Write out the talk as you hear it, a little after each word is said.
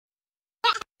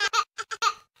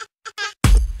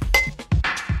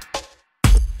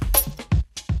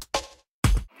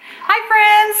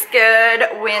Good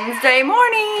Wednesday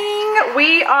morning.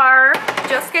 We are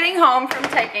just getting home from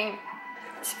taking,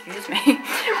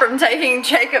 from taking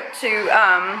Jacob to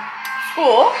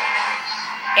school.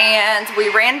 And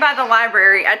we ran by the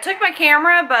library. I took my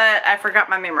camera, but I forgot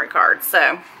my memory card,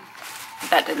 so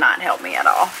that did not help me at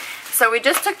all. So we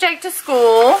just took Jake to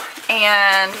school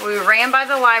and we ran by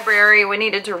the library. We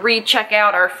needed to recheck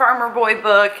out our Farmer Boy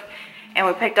book and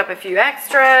we picked up a few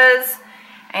extras.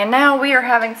 And now we are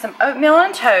having some oatmeal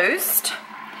and toast.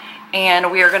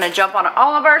 And we are gonna jump on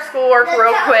all of our schoolwork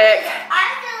real quick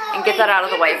and get that out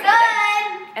of the way for the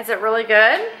day. Is it really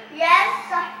good?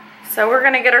 Yes. So we're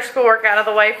gonna get our schoolwork out of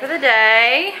the way for the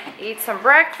day, eat some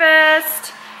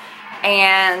breakfast,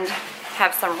 and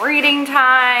have some reading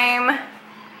time.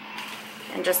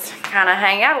 And just kind of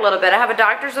hang out a little bit. I have a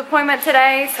doctor's appointment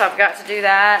today, so I've got to do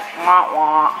that. Wah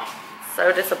wah.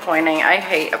 So disappointing. I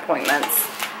hate appointments.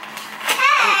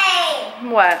 Hey!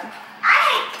 What? I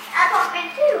hate appointment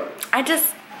too. I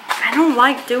don't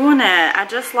like doing it. I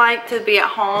just like to be at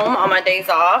home on my days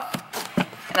off.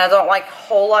 And I don't like a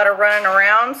whole lot of running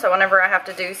around. So whenever I have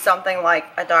to do something like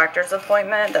a doctor's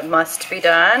appointment that must be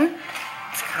done,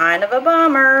 it's kind of a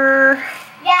bummer.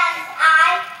 Yes,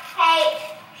 I hate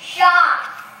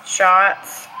shots.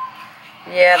 Shots?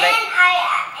 Yeah.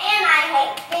 And I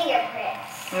hate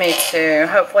fingerprints. Me too.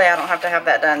 Hopefully I don't have to have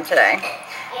that done today.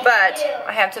 But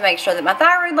I have to make sure that my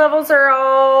thyroid levels are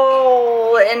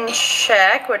all in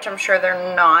check, which I'm sure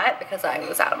they're not because I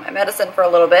was out of my medicine for a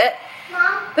little bit.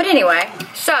 Mom? But anyway,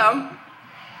 so I'm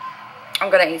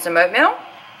going to eat some oatmeal.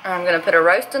 I'm going to put a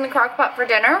roast in the crock pot for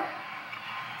dinner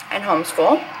and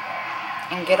homeschool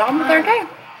and get on with our day.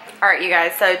 Alright, you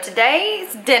guys, so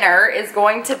today's dinner is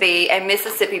going to be a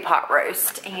Mississippi pot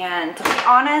roast. And to be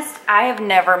honest, I have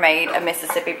never made a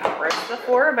Mississippi pot roast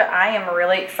before, but I am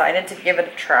really excited to give it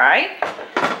a try.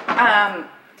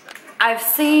 I've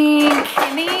seen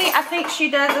Kimmy, I think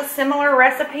she does a similar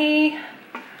recipe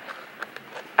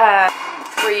where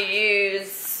you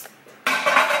use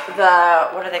the,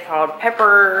 what are they called?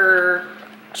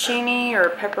 Pepperoncini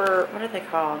or pepper, what are they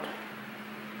called?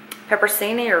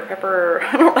 Peppercini or pepper,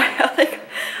 I don't know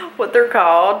what they're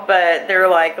called, but they're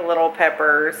like little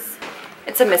peppers.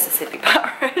 It's a Mississippi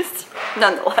pot roast,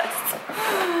 nonetheless.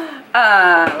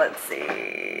 Let's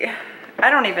see. I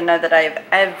don't even know that I've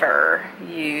ever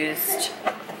used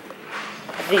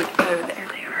the, oh, there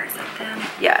they are, is that them?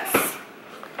 Yes.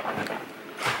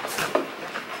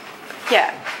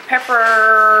 Yeah,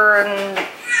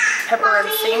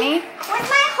 pepperoncini. Where's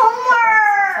my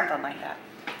homework? Something like that.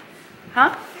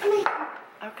 Huh?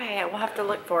 Okay, we'll have to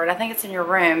look for it. I think it's in your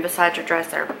room beside your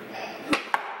dresser.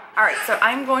 Alright, so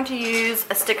I'm going to use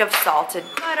a stick of salted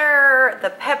butter,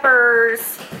 the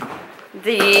peppers,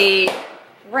 the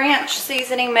ranch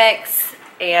seasoning mix,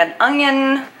 and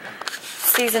onion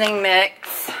seasoning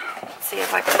mix. Let's see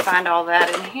if I can find all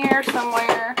that in here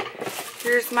somewhere.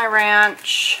 Here's my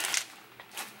ranch.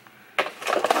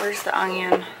 Where's the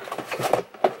onion?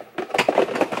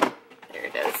 There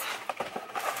it is.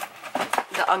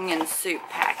 The onion soup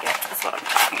packet. That's what I'm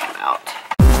talking about.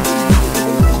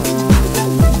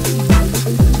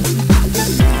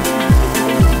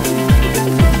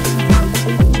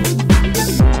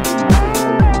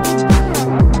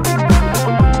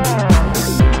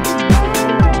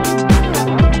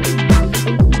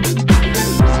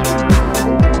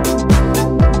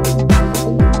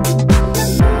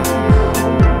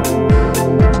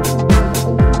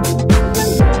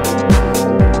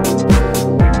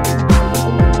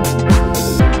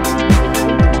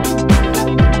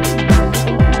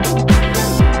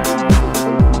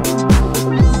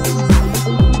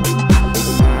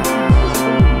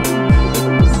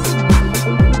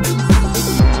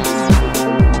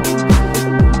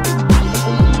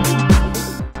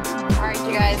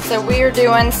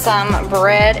 Doing some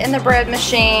bread in the bread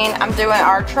machine. I'm doing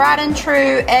our tried and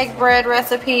true egg bread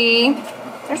recipe.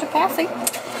 There's a Passy.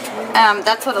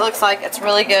 That's what it looks like. It's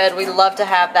really good. We love to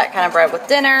have that kind of bread with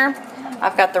dinner.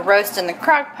 I've got the roast in the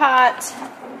crock pot.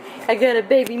 I got a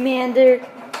baby Mander.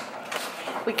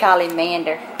 We call him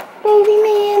Mander. Baby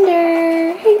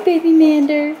Mander. Hey, baby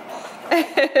Mander.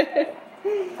 Hey,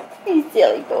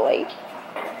 silly boy.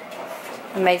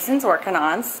 Mason's working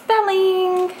on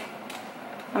spelling.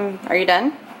 Are you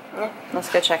done? Yeah. Let's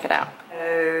go check it out.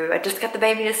 So I just got the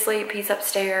baby to sleep. He's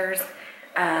upstairs.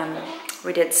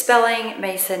 We did spelling.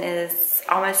 Mason is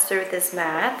almost through with his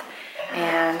math.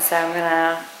 And so I'm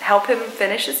gonna help him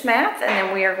finish his math, and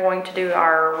then we are going to do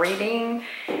our reading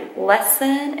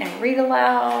lesson and read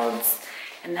alouds.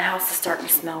 And the house is starting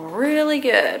to smell really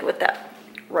good with that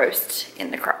roast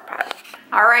in the crock pot.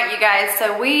 All right, you guys,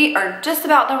 so we are just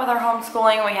about done with our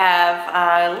homeschooling. We have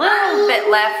a little bit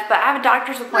left, but I have a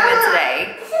doctor's appointment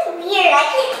today. This is weird. I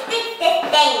can't fix this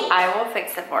thing. I will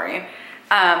fix it for you.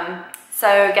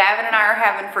 So Gavin and I are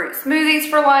having fruit smoothies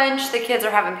for lunch. The kids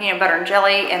are having peanut butter and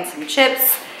jelly and some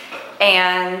chips.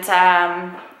 And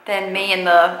then me and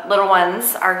the little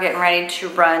ones are getting ready to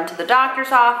run to the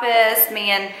doctor's office.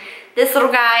 Me and this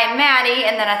little guy and Maddie.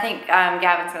 And then I think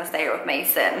Gavin's gonna stay here with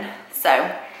Mason. So.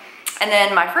 And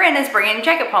then my friend is bringing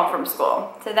Jacob home from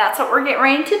school. So that's what we're getting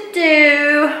ready to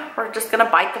do. We're just gonna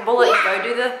bite the bullet and go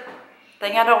do the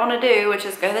thing I don't wanna do, which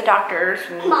is go to the doctor's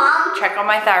and check on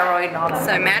my thyroid and all that.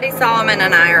 So Maddie Solomon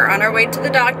and I are on our way to the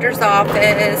doctor's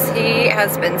office. He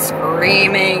has been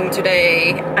screaming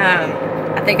today.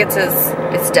 I think it's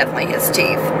definitely his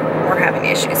teeth. We're having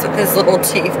issues with his little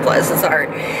teeth, bless his heart.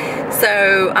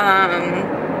 So,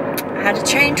 I had to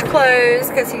change clothes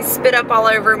because he spit up all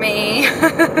over me.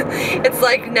 It's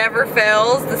like never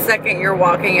fails. The second you're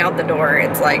walking out the door,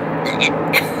 it's like,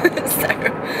 so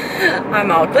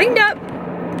I'm all cleaned up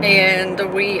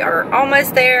and we are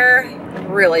almost there.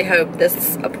 Really hope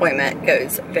this appointment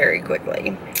goes very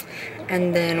quickly.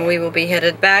 And then we will be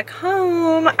headed back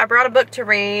home. I brought a book to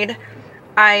read.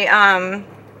 I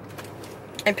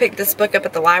picked this book up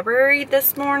at the library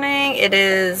this morning. It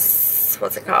is,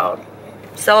 what's it called?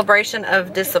 Celebration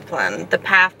of Discipline, The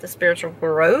Path to Spiritual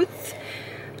Growth.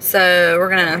 So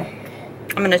I'm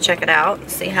gonna check it out,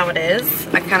 see how it is.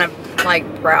 I kind of like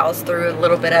browsed through a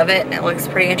little bit of it and it looks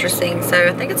pretty interesting. So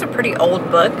I think it's a pretty old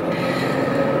book.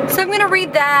 So I'm gonna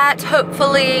read that,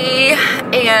 hopefully.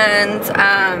 And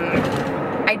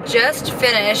I just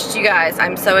finished, you guys,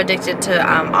 I'm so addicted to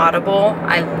Audible.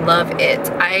 I love it.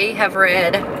 I have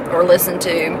read or listened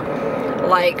to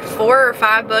like 4 or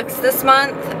 5 books this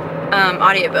month.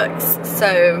 Audiobooks.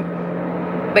 So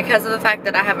because of the fact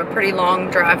that I have a pretty long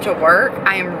drive to work,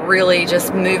 I am really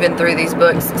just moving through these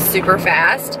books super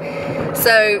fast.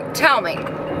 So tell me,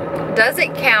 does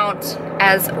it count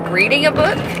as reading a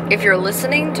book if you're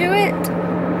listening to it?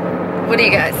 What do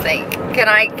you guys think? Can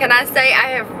I say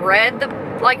I have read the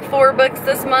like 4 books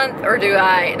this month, or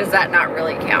does that not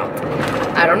really count?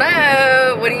 I don't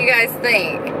know. What do you guys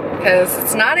think? Because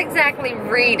it's not exactly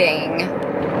reading,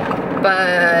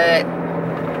 but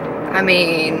I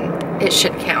mean, it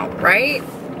should count, right?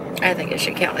 I think it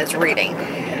should count as reading.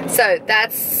 So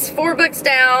that's 4 books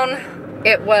down.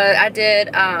 I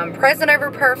did Present Over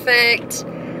Perfect.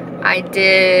 I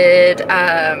did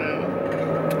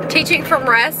Teaching from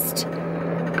Rest.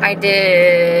 I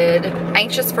did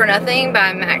Anxious for Nothing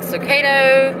by Max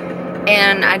Lucado.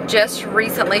 And I just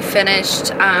recently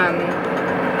finished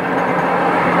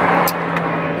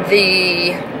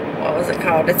what was it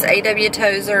called? It's A.W.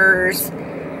 Tozer's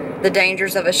The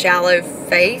Dangers of a Shallow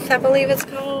Faith, I believe it's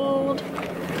called.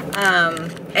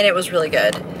 And it was really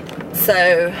good.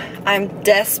 So I'm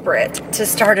desperate to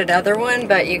start another one,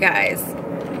 but you guys,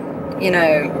 you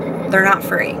know, they're not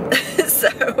free. So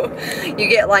you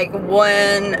get like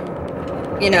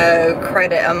 1, you know,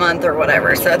 credit a month or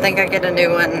whatever. So I think I get a new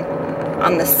one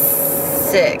on the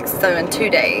 6th. So in 2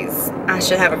 days, I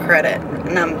should have a credit.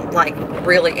 And I'm like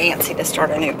really antsy to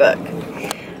start a new book.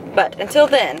 But until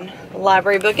then,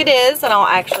 library book it is, and I'll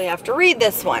actually have to read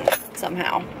this one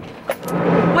somehow.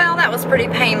 Well, that was pretty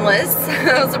painless.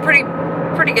 It was a pretty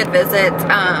good visit.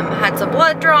 Had some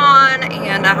blood drawn,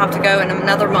 and I have to go in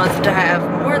another month to have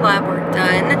more lab work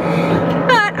done.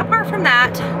 But apart from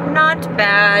that, not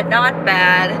bad, not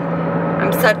bad.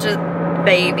 I'm such a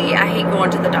baby. I hate going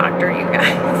to the doctor, you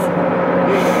guys.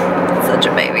 Such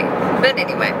a baby. But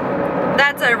anyway,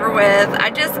 that's over with. I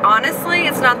just, honestly,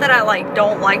 it's not that I like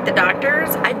don't like the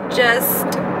doctors. I just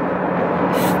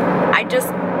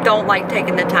don't like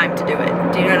taking the time to do it.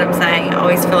 Do you know what I'm saying? I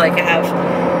always feel like I have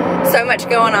so much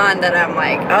going on that I'm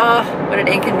like, oh, what an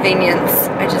inconvenience.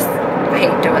 I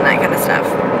hate doing that kind of stuff.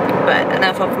 But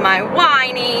enough of my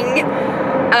whining.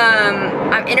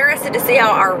 I'm interested to see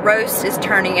how our roast is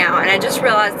turning out. And I just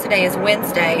realized today is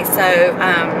Wednesday, so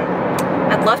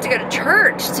I'd love to go to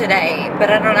church today, but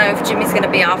I don't know if Jimmy's going to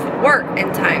be off of work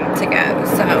in time to go,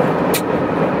 so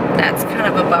that's kind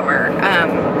of a bummer.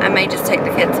 I may just take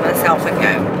the kids myself and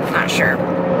go, not sure.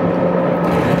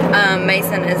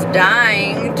 Mason is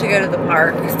dying to go to the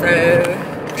park, so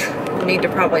we need to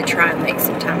probably try and make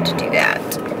some time to do that.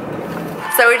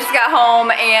 So we just got home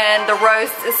and the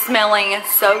roast is smelling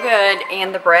so good,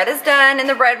 and the bread is done in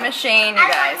the bread machine. You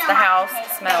guys, the house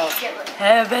smells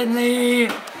heavenly.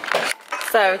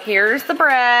 So here's the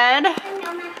bread.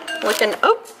 Looking,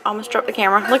 oh, almost dropped the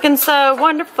camera. Looking so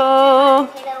wonderful.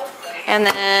 And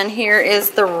then here is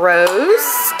the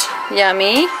roast.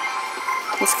 Yummy.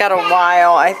 It's got a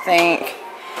while, I think.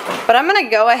 But I'm gonna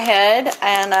go ahead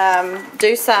and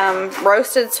do some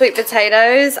roasted sweet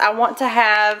potatoes. I want to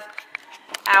have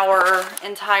our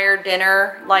entire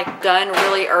dinner like done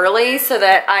really early so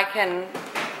that I can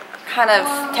kind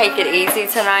of take it easy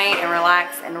tonight and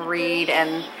relax and read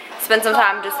and spend some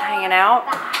time just hanging out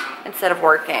instead of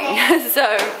working. So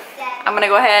I'm gonna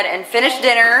go ahead and finish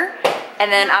dinner,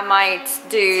 and then I might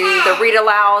do the read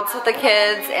alouds with the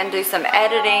kids and do some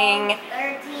editing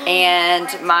and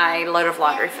my load of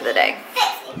laundry for the day.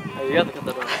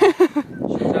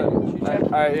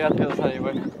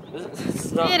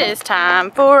 It is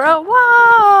time for a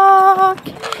walk.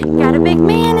 Got a big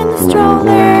man in the stroller.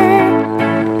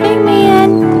 Big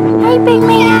man. Hey, big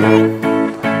man.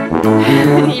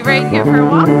 You ready to go for a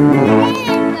walk?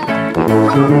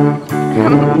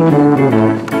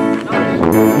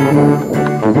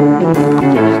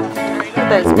 Look at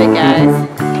those big guys.